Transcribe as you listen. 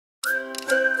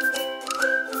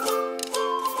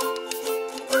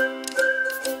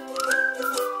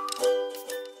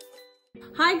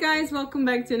guys, welcome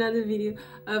back to another video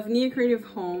of Nia Creative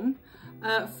Home.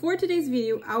 For today's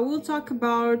video, I will talk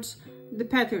about the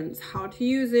patterns, how to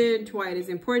use it, why it is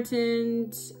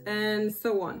important, and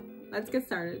so on. Let's get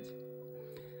started.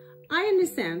 I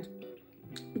understand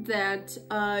that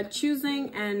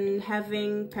choosing and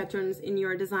having patterns in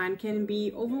your design can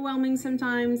be overwhelming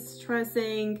sometimes,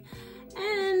 stressing,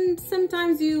 and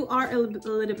sometimes you are a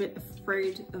little bit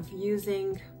afraid of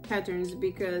using patterns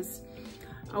because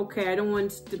okay, I don't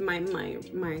want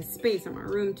my space or my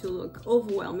room to look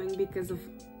overwhelming because of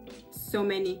so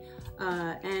many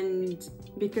and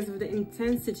because of the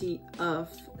intensity of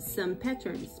some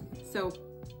patterns. So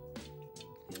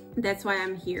that's why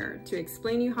I'm here, to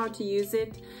explain you how to use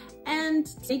it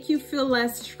and make you feel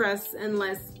less stressed and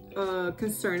less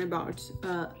concerned about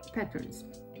patterns.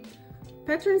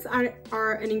 Patterns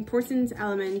are an important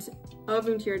element of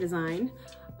interior design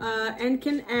and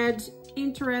can add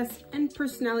interest and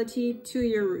personality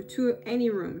to any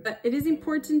room. But it is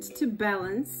important to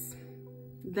balance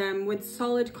them with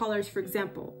solid colors, for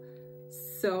example,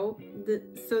 so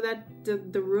that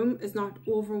the room is not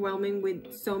overwhelming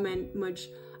with so much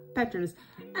patterns.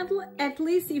 At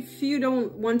least if you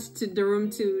don't want the room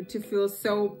to feel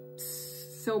so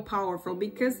powerful,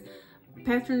 because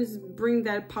patterns bring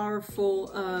that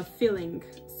powerful feeling.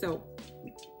 So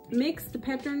mix the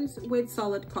patterns with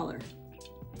solid color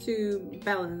to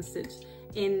balance it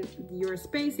in your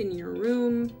space, in your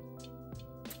room.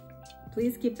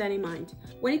 Please keep that in mind.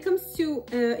 When it comes to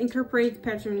incorporate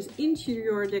patterns into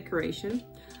your decoration,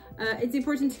 it's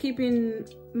important to keep in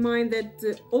mind that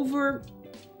the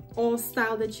overall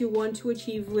style that you want to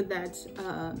achieve with that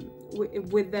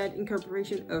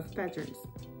incorporation of patterns.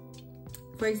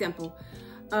 For example,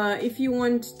 if you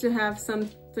want to have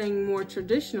something more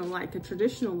traditional, like a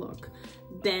traditional look,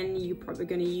 then you're probably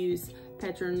going to use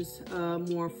patterns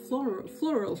more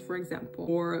floral, for example,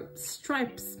 or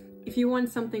stripes. If you want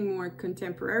something more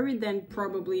contemporary, then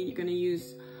probably you're going to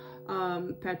use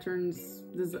pattern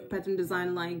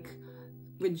design like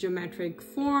with geometric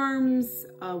forms,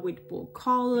 with bold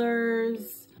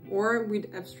colors, or with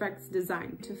abstract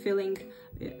design to filling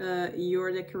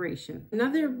your decoration.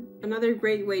 Another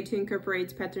great way to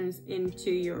incorporate patterns into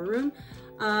your room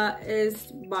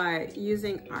is by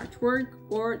using artwork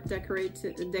or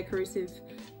decorative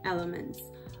elements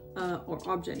or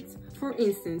objects. For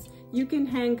instance, you can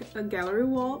hang a gallery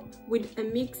wall with a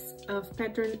mix of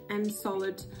pattern and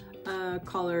solid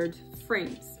colored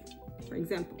frames, for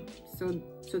example, so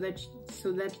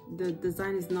that the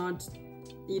design is not,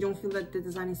 you don't feel that the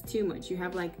design is too much. You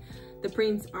have like the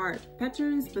prints are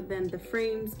patterns, but then the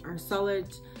frames are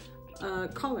solid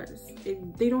colors.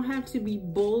 They don't have to be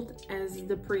bold as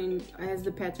the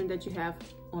pattern that you have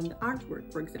on the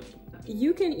artwork, for example.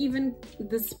 You can even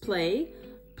display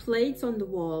plates on the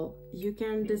wall. You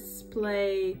can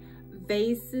display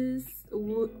vases,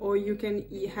 or you can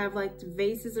have like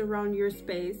vases around your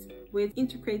space with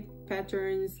intricate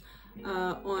patterns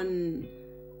on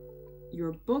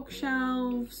your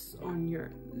bookshelves, on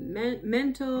your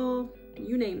mantle,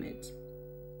 you name it.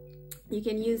 You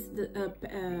can use the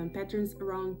patterns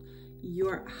around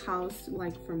your house,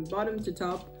 like from bottom to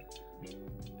top,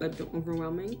 but don't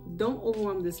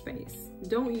overwhelm the space.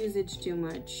 Don't use it too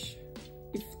much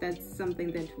if that's something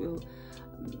that will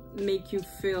make you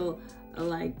feel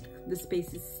like the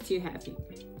space is too heavy.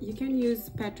 You can use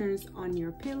patterns on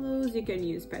your pillows, you can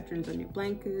use patterns on your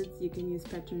blankets, you can use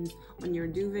patterns on your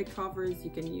duvet covers, you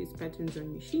can use patterns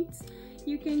on your sheets,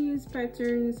 you can use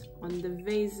patterns on the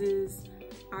vases,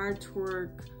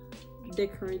 artwork,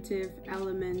 decorative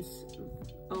elements,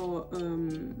 or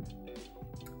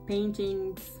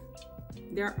paintings.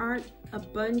 There are a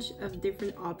bunch of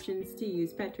different options to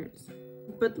use patterns.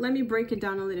 But let me break it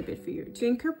down a little bit for you. To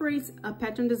incorporate a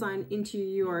pattern design into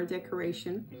your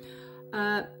decoration,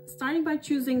 starting by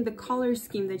choosing the color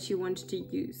scheme that you want to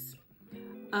use,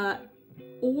 and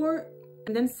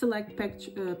then select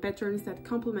patterns that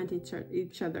complement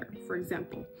each other, for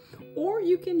example. Or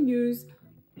you can use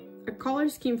a color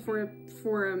scheme for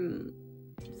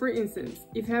instance,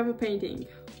 if you have a painting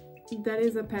that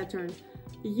is a pattern,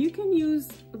 you can use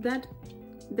that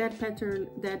pattern,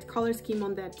 that color scheme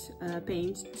on that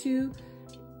paint to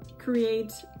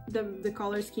create the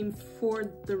color scheme for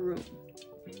the room.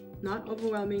 Not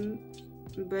overwhelming,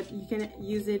 but you can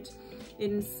use it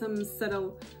in some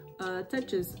subtle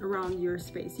touches around your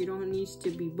space. You don't need to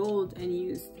be bold and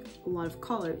use a lot of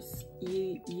colors.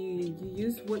 You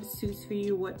use what suits for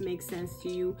you, what makes sense to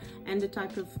you, and the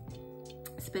type of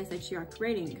space that you are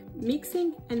creating.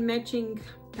 Mixing and matching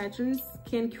patterns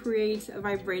can create a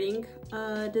vibrating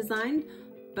design,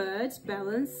 but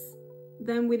balance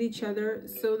them with each other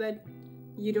so that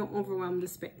you don't overwhelm the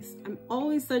space. I'm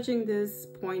always touching this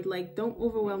point, like, don't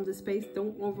overwhelm the space,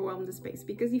 don't overwhelm the space,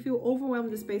 because if you overwhelm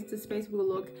the space will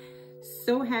look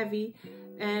so heavy,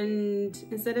 and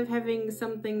instead of having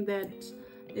something that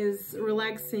is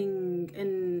relaxing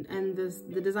and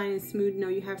the design is smooth, no,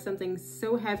 you have something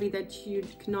so heavy that you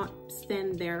cannot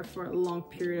stand there for a long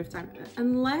period of time,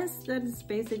 unless that is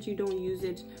space that you don't use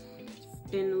it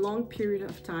in a long period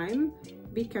of time.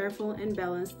 Be careful and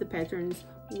balance the patterns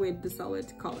with the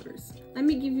solid colors. Let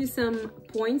me give you some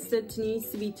points that needs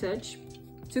to be touched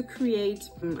to create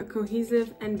a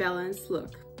cohesive and balanced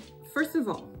look. First of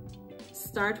all,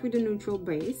 start with a neutral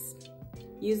base.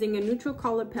 Using a neutral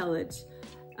color palette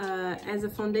as a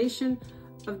foundation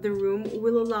of the room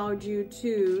will allow you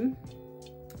to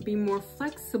be more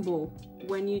flexible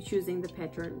when you're choosing the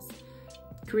patterns,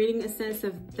 creating a sense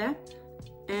of depth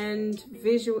and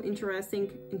visual interest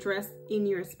in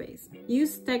your space.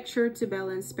 Use texture to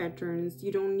balance patterns.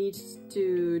 You don't need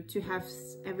to have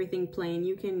everything plain.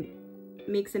 You can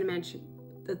mix and match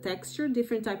the texture,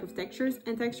 different type of textures,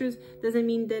 and textures doesn't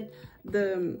mean that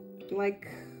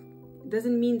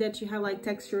doesn't mean that you have like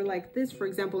texture like this, for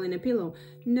example, in a pillow.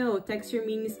 No, texture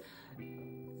means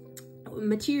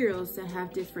materials that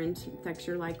have different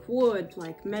texture, like wood,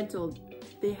 like metal.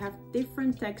 They have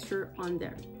different texture on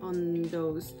there, on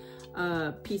those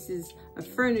pieces of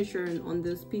furniture and on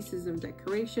those pieces of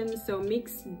decoration. So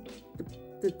mix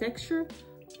the texture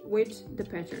with the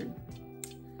pattern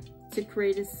to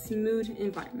create a smooth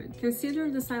environment. Consider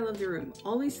the style of the room.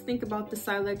 Always think about the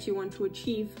style that you want to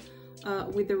achieve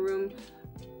with the room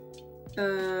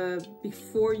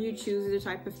before you choose the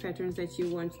type of patterns that you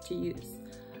want to use.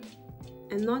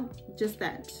 And not just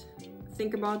that,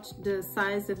 think about the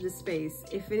size of the space.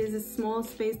 If it is a small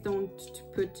space, don't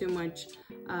put too much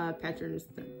patterns.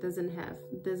 That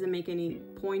doesn't make any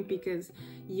point, because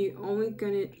you only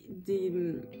gonna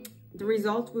the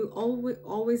result will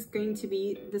always going to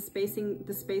be the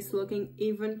space looking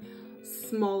even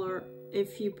smaller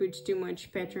if you put too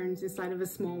much patterns inside of a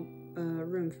small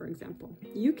room, for example.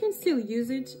 You can still use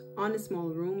it on a small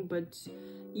room, but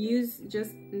use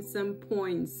just in some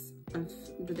points of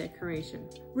the decoration.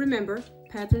 Remember,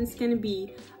 patterns can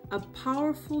be a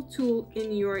powerful tool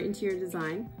in your interior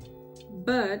design,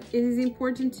 but it is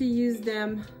important to use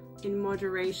them in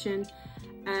moderation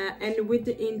and with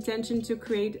the intention to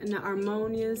create an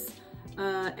harmonious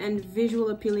and visual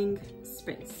appealing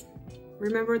space.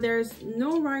 Remember, there's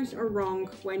no right or wrong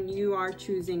when you are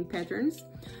choosing patterns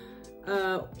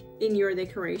in your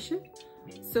decoration.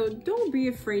 So don't be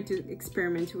afraid to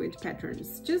experiment with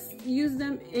patterns. Just use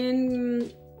them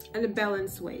in a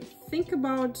balanced way. Think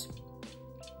about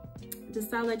the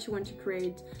style that you want to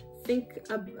create.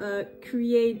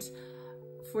 Create,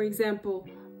 for example,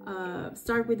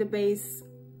 start with a base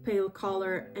pale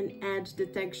color and add the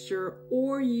texture,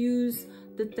 or use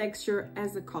the texture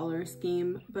as a color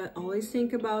scheme, but always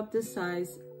think about the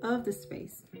size of the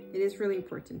space. It is really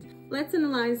important. Let's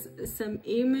analyze some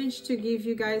image to give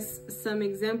you guys some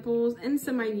examples and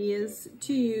some ideas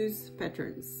to use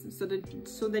patterns, so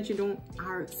that you don't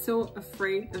are so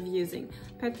afraid of using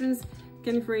patterns.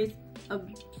 Can create a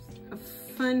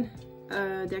fun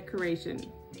decoration.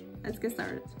 Let's get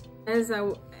started.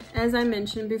 As I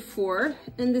mentioned before,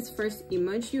 in this first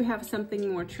image you have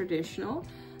something more traditional,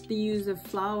 the use of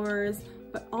flowers,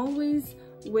 but always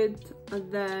with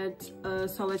that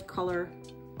solid color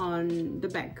on the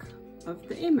back of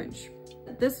the image.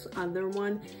 This other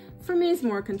one for me is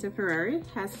more contemporary,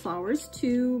 has flowers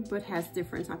too, but has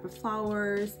different type of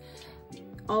flowers,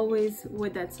 always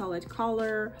with that solid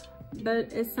color,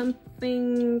 but it's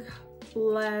something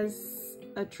less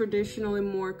traditionally,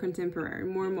 more contemporary,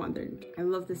 more modern. I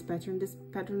love this pattern. This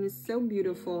pattern is so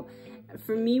beautiful.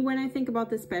 For me, when I think about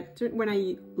this pattern, when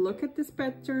I look at this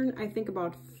pattern, I think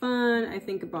about fun, I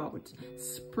think about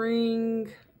spring.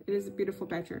 It is a beautiful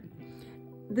pattern.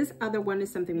 This other one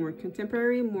is something more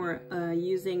contemporary, more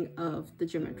using of the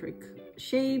geometric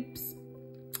shapes.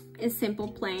 It's simple,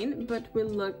 plain, but will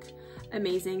look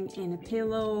amazing in a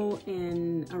pillow,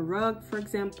 in a rug, for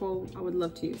example. I would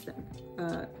love to use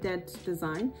that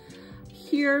design.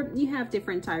 Here you have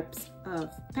different types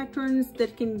of patterns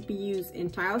that can be used in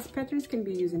tiles. Patterns can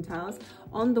be used in tiles,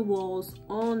 on the walls,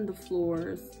 on the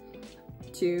floors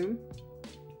too.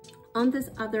 On this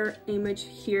other image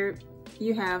here,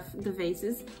 you have the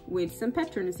vases with some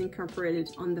patterns incorporated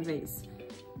on the vase.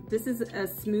 This is a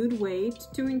smooth way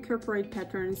to incorporate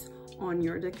patterns on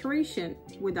your decoration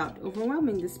without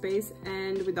overwhelming the space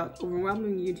and without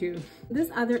overwhelming you too. This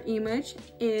other image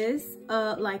is,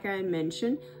 like I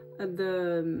mentioned,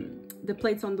 the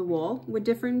plates on the wall with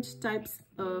different types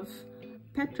of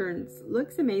patterns.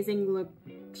 Looks amazing, look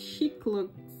chic,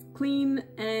 looks clean,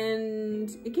 and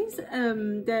it gives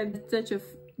that touch of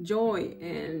joy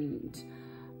and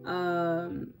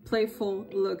playful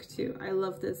look too. I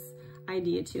love this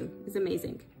idea too. It's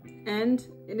amazing. And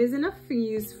it is enough to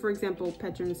use, for example,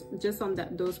 patterns just on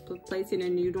those plates,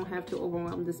 and you don't have to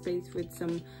overwhelm the space with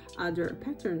some other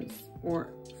patterns,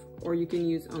 or you can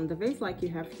use on the vase like you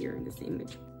have here in this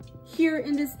image. Here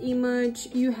in this image,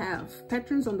 you have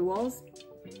patterns on the walls,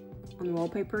 on the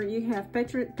wallpaper. You have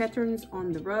patterns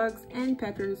on the rugs and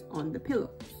patterns on the pillows.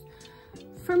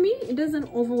 For me, it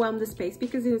doesn't overwhelm the space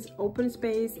because it's open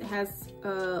space, it has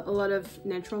a lot of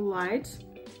natural light,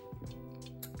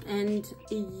 and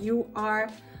you are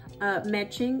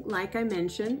matching, like I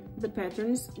mentioned, the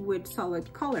patterns with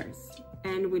solid colors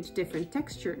and with different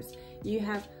textures. You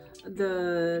have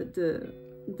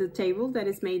the table that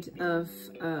is made of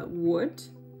wood.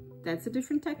 That's a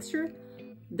different texture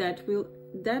that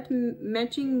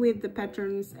matching with the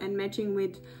patterns and matching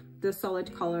with the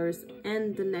solid colors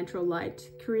and the natural light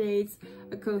creates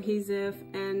a cohesive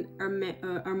and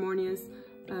harmonious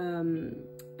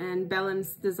and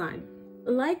balanced design.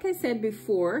 Like I said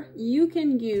before, you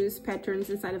can use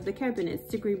patterns inside of the cabinets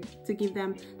to give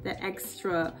them that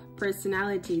extra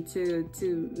personality,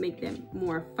 to make them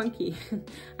more funky.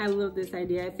 I love this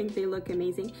idea. I think they look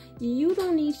amazing. You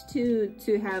don't need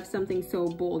to have something so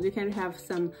bold. You can have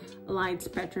some light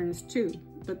patterns too.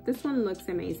 But this one looks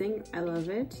amazing. I love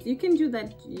it. You can do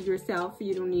that yourself.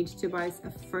 You don't need to buy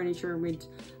a furniture with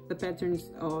the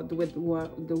patterns or with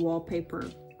the wallpaper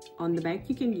on the back.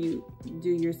 You can do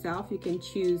yourself. You can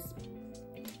choose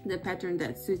the pattern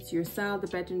that suits your style, the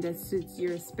pattern that suits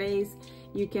your space.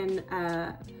 You can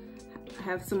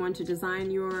have someone to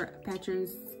design your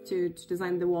patterns, to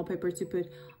design the wallpaper to put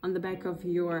on the back of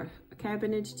your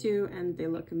cabinet too, and they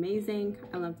look amazing.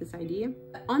 I love this idea.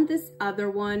 On this other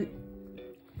one,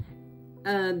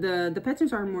 the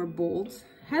patterns are more bold,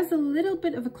 has a little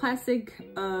bit of a classic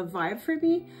vibe for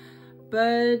me,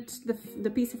 but the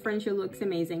piece of furniture looks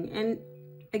amazing. And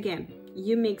again,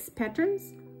 you mix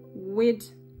patterns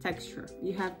with texture.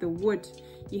 You have the wood,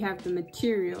 you have the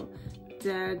material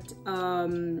that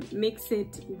mix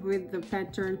it with the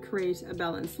pattern, create a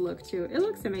balanced look too. It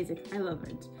looks amazing. I love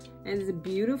it. And it's a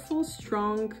beautiful,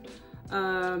 strong,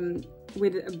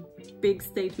 with a big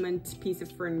statement piece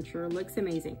of furniture. It looks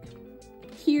amazing.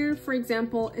 Here, for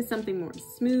example, is something more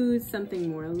smooth, something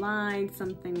more light,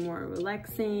 something more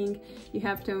relaxing. You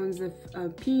have tones of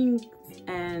pinks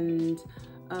and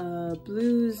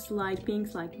blues, light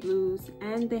pinks, like blues,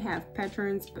 and they have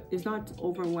patterns, but it's not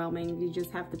overwhelming. You just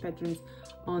have the patterns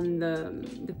on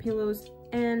the pillows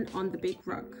and on the big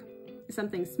rug. It's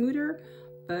something smoother,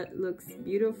 but looks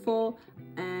beautiful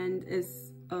and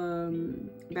is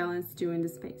balanced too in the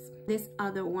space. This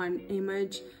other one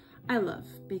image I love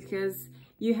because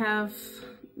you have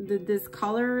this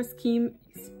color scheme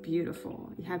is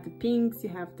beautiful. You have the pinks, you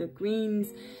have the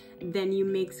greens, then you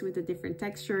mix with a different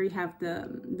texture. You have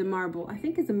the marble, I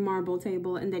think it's a marble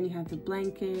table, and then you have the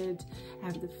blanket,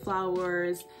 have the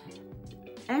flowers,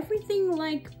 everything,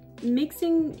 like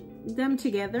mixing them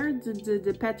together,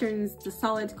 the patterns, the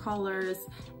solid colors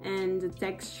and the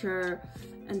texture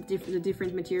and the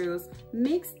different materials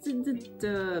makes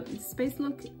the space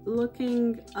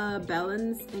looking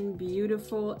balanced and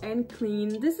beautiful and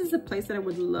clean. This is a place that I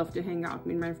would love to hang out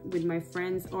with my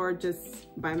friends, or just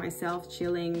by myself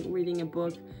chilling, reading a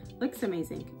book. Looks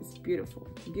amazing. It's beautiful,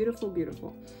 beautiful,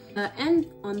 beautiful. And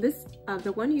on this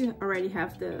the one, you already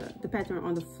have the pattern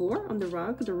on the floor, on the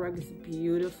rug. The rug is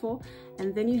beautiful,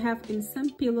 and then you have in some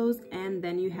pillows, and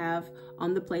then you have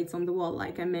on the plates on the wall,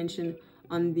 like I mentioned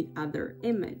on the other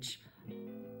image.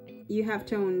 You have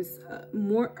tones,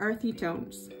 more earthy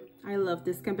tones. I love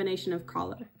this combination of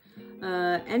color,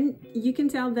 and you can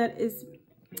tell that is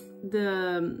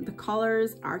the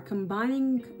colors are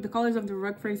combining. The colors of the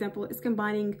rug, for example, is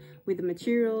combining with the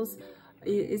materials,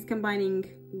 is combining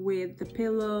with the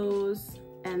pillows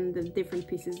and the different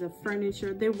pieces of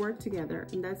furniture. They work together,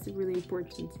 and that's really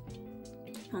important.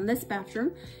 On this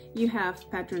bathroom, you have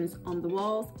patterns on the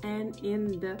walls and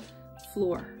in the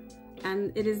floor,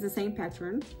 and it is the same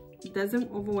pattern. It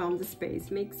doesn't overwhelm the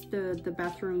space, makes the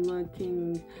bathroom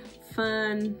looking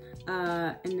fun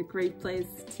and a great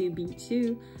place to be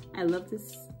too. I love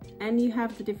this. And you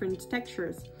have the different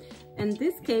textures. In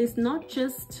this case, not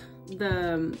just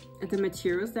the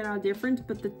materials that are different,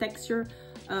 but the texture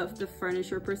of the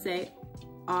furniture per se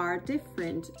are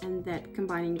different, and that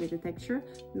combining with the texture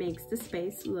makes the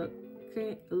space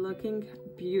looking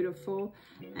beautiful,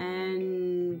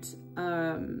 and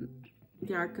the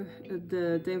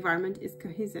environment is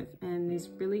cohesive and is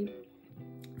really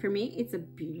For me, it's a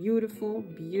beautiful,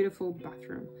 beautiful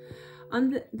bathroom.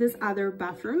 On this other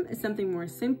bathroom is something more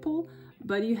simple,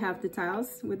 but you have the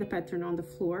tiles with the pattern on the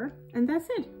floor, and that's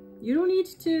it. You don't need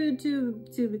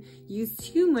to use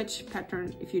too much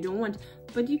pattern if you don't want,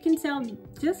 but you can tell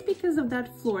just because of that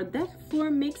floor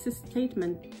makes a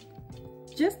statement.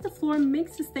 Just the floor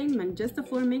makes a statement. Just the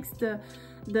floor makes the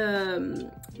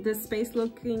space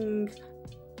looking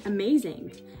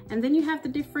amazing. And then you have the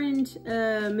different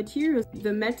materials,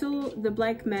 the metal, the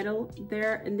black metal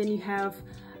there, and then you have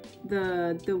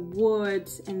the wood,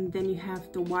 and then you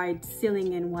have the white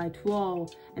ceiling and white wall,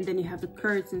 and then you have the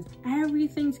curtains.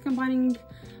 Everything's combining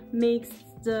makes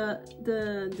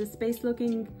the space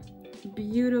looking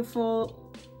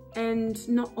beautiful and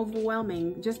not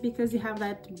overwhelming. Just because you have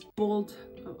that bold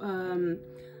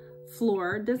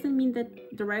floor doesn't mean that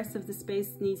the rest of the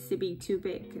space needs to be too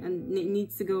big and it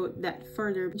needs to go that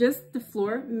further. Just the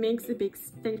floor makes a big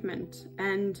statement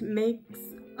and makes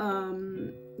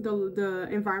the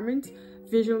environment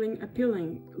visually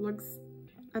appealing. It looks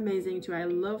amazing too. I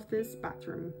love this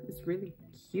bathroom. It's really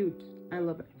cute. I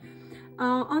love it.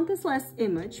 On this last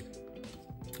image,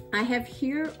 I have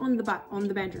here on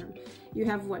the bedroom, you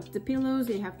have what? The pillows,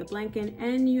 you have the blanket,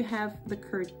 and you have the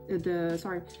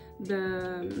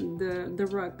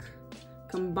rug.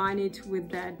 Combine it with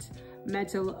that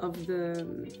metal of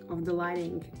the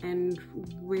lighting and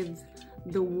with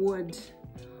the wood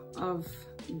of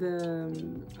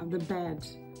the bed.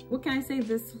 What can I say?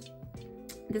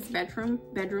 This bedroom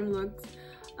looks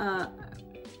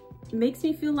makes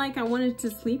me feel like I wanted to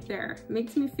sleep there.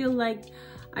 Makes me feel like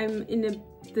I'm in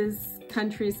this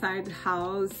countryside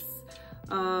house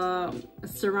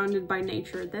surrounded by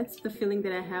nature. That's the feeling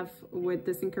that I have with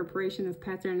this incorporation of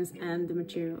patterns and the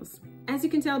materials. As you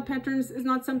can tell, patterns is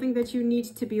not something that you need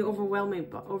to be overwhelmed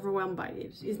by.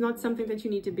 It's not something that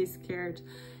you need to be scared.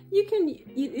 It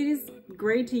is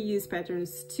great to use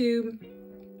patterns to,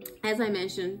 as I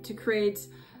mentioned, to create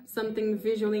something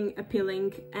visually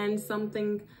appealing and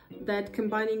something that,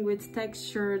 combining with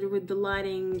texture, with the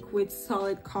lighting, with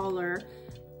solid color,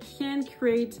 can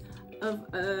create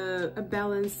a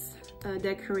balanced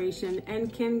decoration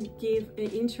and can give an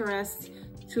interest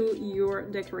to your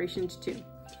decorations too.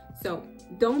 So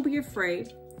don't be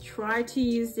afraid. Try to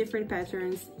use different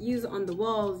patterns. Use on the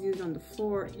walls, use on the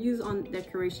floor, use on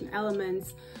decoration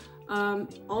elements.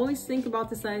 Always think about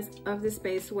the size of the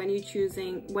space when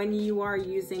you are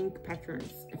using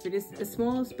patterns. If it is a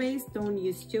small space, don't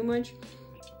use too much.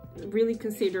 Really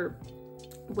consider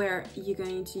where you're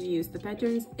going to use the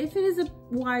patterns. If it is a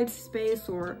wide space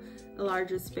or a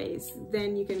larger space,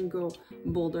 then you can go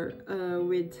bolder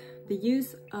with the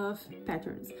use of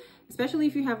patterns, especially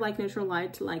if you have like natural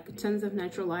light, like tons of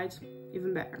natural light,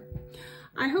 even better.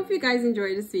 I hope you guys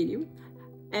enjoyed this video.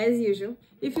 As usual,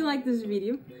 if you like this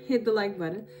video, hit the like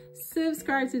button,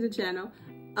 subscribe to the channel,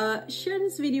 share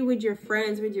this video with your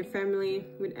friends, with your family,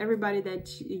 with everybody that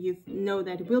you know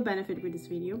that will benefit with this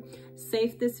video.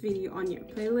 Save this video on your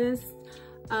playlist.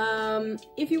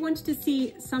 If you want to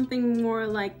see something more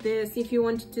like this, if you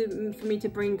want for me to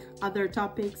bring other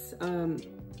topics,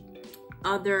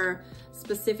 other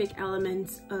specific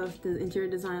elements of the interior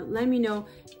design, let me know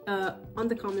on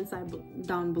the comment side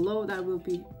down below. That will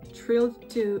be thrilled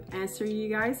to answer you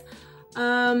guys.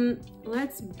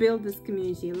 Let's build this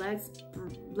community.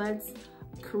 Let's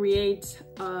create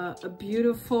a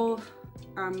beautiful,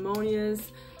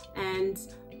 harmonious, and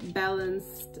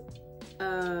balanced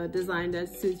design that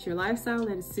suits your lifestyle,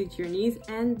 that suits your needs,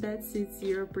 and that suits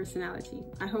your personality.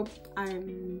 I hope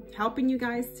I'm helping you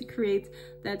guys to create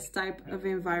that type of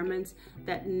environment,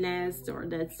 that nest or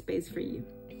that space for you.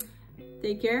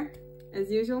 Take care,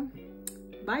 as usual.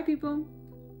 Bye, people.